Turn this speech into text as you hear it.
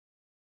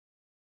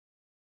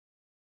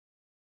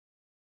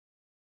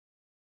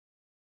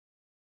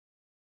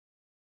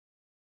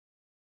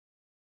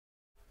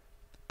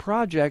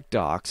Project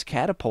Docs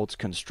catapults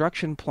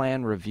construction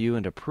plan review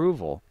and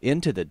approval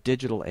into the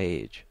digital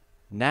age.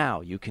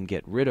 Now you can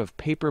get rid of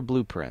paper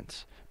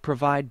blueprints,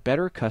 provide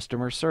better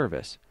customer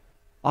service,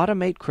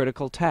 automate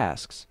critical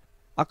tasks,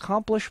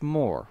 accomplish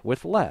more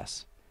with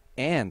less,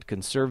 and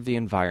conserve the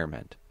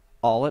environment,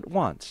 all at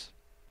once.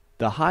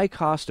 The high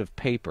cost of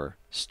paper,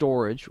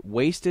 storage,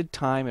 wasted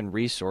time and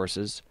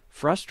resources,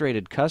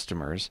 frustrated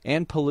customers,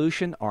 and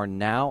pollution are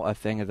now a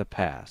thing of the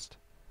past.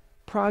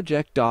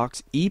 Project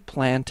Doc's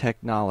ePlan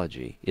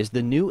technology is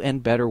the new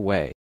and better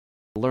way.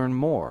 Learn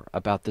more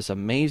about this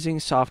amazing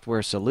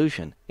software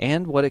solution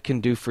and what it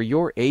can do for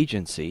your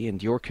agency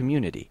and your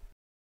community.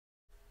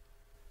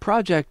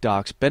 Project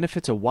Docs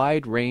benefits a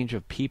wide range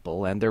of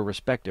people and their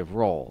respective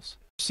roles.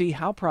 See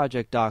how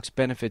Project Docs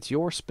benefits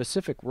your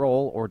specific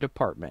role or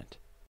department.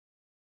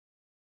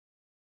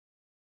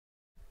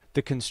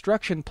 The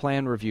construction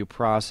plan review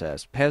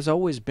process has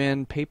always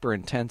been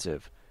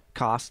paper-intensive,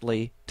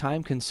 costly,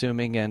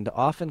 time-consuming, and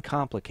often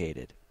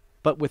complicated.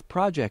 But with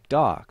Project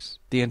Docs,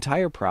 the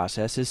entire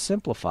process is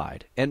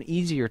simplified and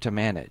easier to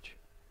manage.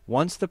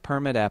 Once the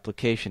permit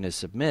application is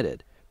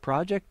submitted,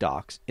 Project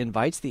Docs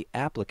invites the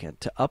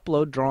applicant to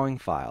upload drawing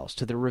files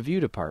to the review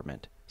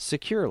department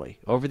securely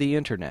over the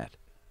Internet.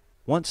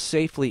 Once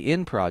safely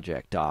in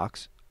Project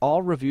Docs,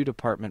 all review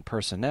department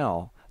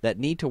personnel that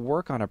need to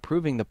work on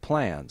approving the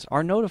plans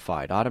are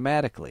notified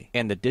automatically,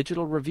 and the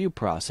digital review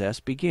process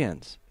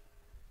begins.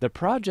 The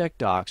Project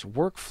Docs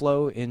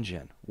workflow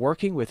engine,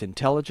 working with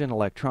intelligent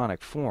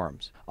electronic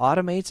forms,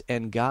 automates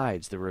and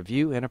guides the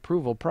review and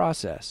approval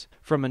process,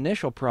 from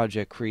initial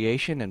project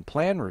creation and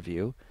plan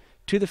review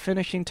to the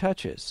finishing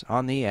touches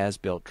on the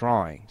as-built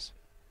drawings.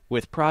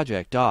 With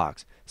Project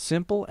Docs,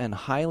 simple and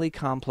highly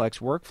complex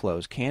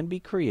workflows can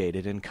be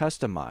created and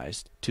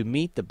customized to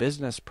meet the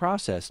business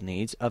process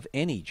needs of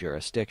any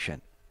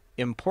jurisdiction.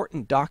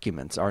 Important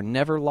documents are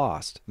never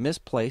lost,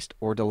 misplaced,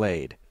 or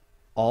delayed.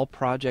 All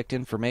project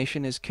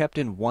information is kept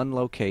in one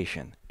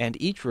location, and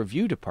each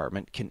review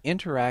department can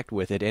interact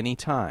with it any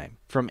time,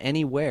 from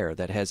anywhere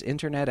that has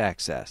Internet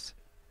access.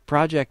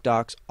 Project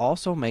Docs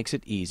also makes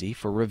it easy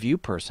for review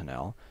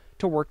personnel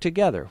to work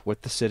together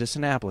with the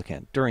citizen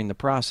applicant during the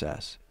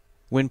process.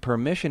 When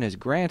permission is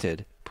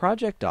granted,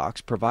 Project Docs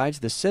provides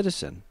the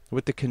citizen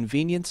with the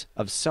convenience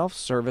of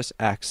self-service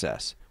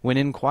access when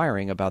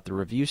inquiring about the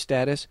review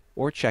status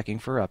or checking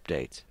for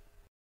updates.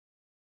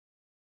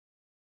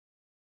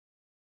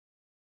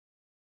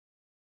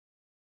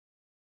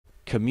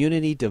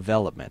 Community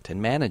development and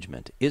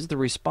management is the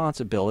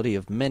responsibility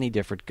of many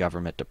different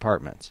government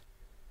departments.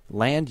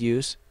 Land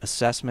use,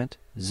 assessment,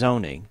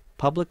 zoning,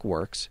 public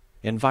works,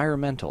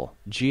 environmental,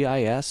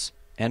 GIS,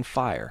 and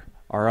fire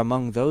are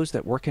among those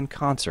that work in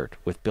concert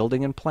with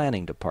building and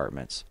planning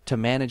departments to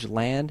manage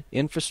land,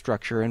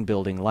 infrastructure, and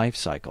building life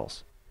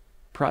cycles.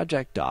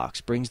 Project Docs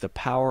brings the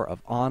power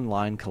of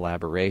online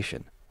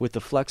collaboration with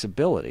the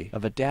flexibility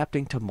of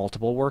adapting to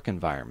multiple work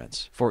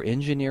environments for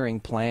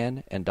engineering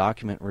plan and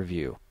document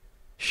review.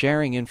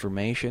 Sharing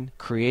information,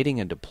 creating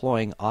and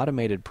deploying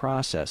automated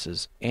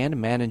processes, and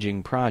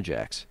managing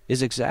projects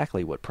is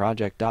exactly what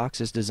Project Docs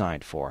is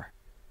designed for.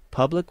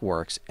 Public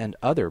Works and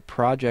other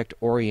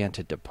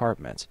project-oriented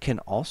departments can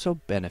also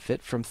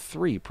benefit from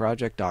 3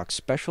 Project Docs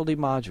specialty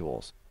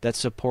modules that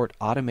support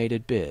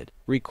automated bid,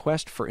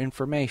 request for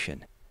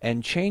information,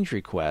 and change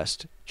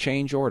request,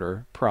 change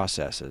order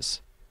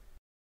processes.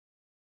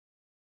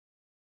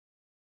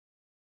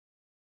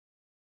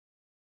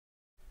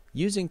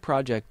 Using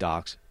Project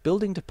Docs,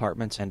 building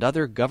departments and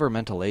other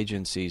governmental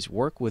agencies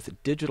work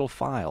with digital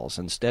files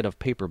instead of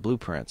paper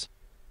blueprints.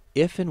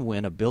 If and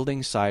when a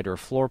building site or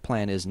floor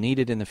plan is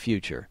needed in the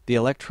future, the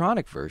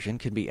electronic version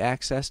can be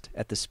accessed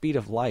at the speed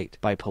of light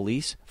by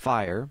police,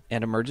 fire,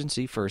 and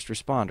emergency first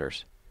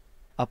responders.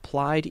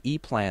 Applied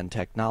ePlan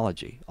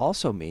technology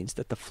also means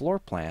that the floor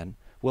plan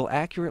will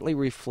accurately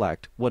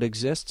reflect what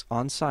exists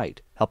on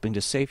site, helping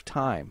to save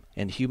time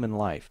and human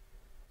life.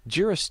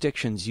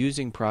 Jurisdictions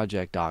using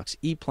Project Docs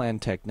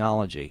ePlan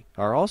technology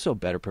are also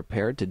better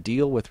prepared to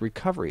deal with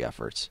recovery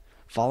efforts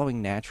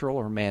following natural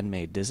or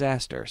man-made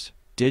disasters.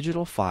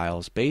 Digital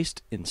files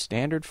based in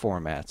standard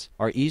formats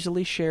are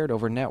easily shared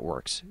over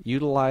networks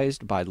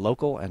utilized by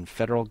local and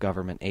federal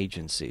government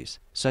agencies,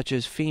 such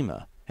as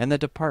FEMA and the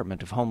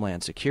Department of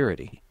Homeland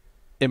Security.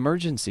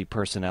 Emergency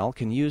personnel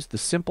can use the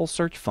simple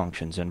search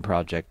functions in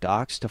Project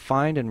Docs to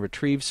find and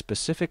retrieve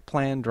specific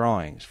plan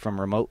drawings from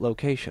remote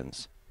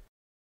locations.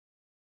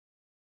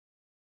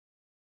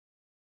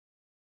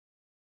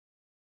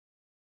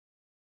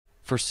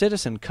 For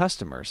citizen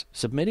customers,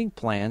 submitting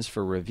plans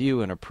for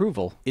review and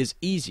approval is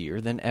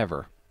easier than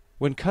ever.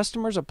 When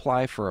customers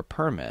apply for a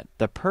permit,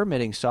 the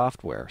permitting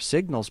software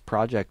signals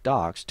Project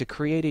Docs to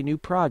create a new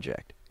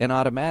project and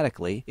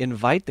automatically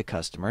invite the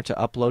customer to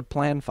upload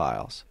plan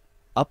files.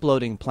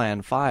 Uploading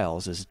plan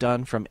files is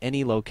done from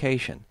any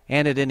location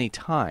and at any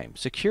time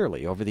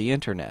securely over the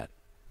Internet.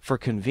 For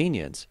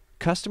convenience,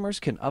 customers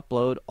can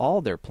upload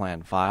all their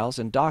plan files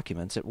and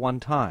documents at one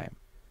time.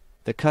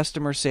 The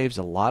customer saves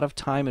a lot of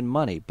time and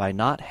money by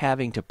not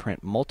having to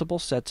print multiple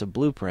sets of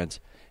blueprints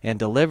and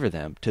deliver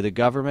them to the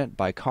government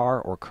by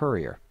car or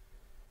courier.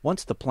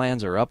 Once the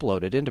plans are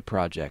uploaded into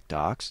Project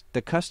Docs,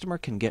 the customer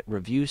can get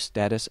review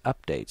status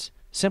updates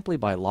simply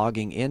by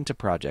logging into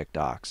Project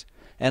Docs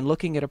and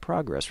looking at a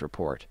progress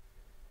report.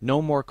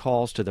 No more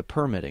calls to the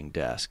permitting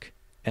desk,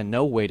 and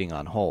no waiting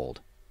on hold.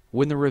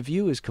 When the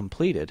review is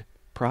completed,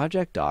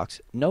 Project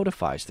Docs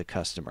notifies the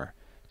customer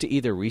to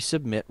either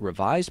resubmit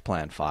revised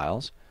plan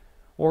files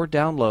or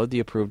download the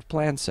approved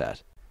plan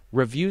set.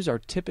 Reviews are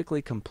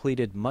typically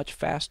completed much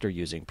faster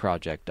using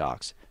Project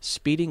Docs,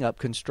 speeding up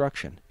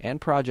construction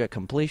and project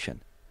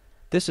completion.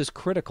 This is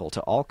critical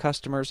to all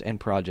customers and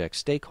project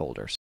stakeholders.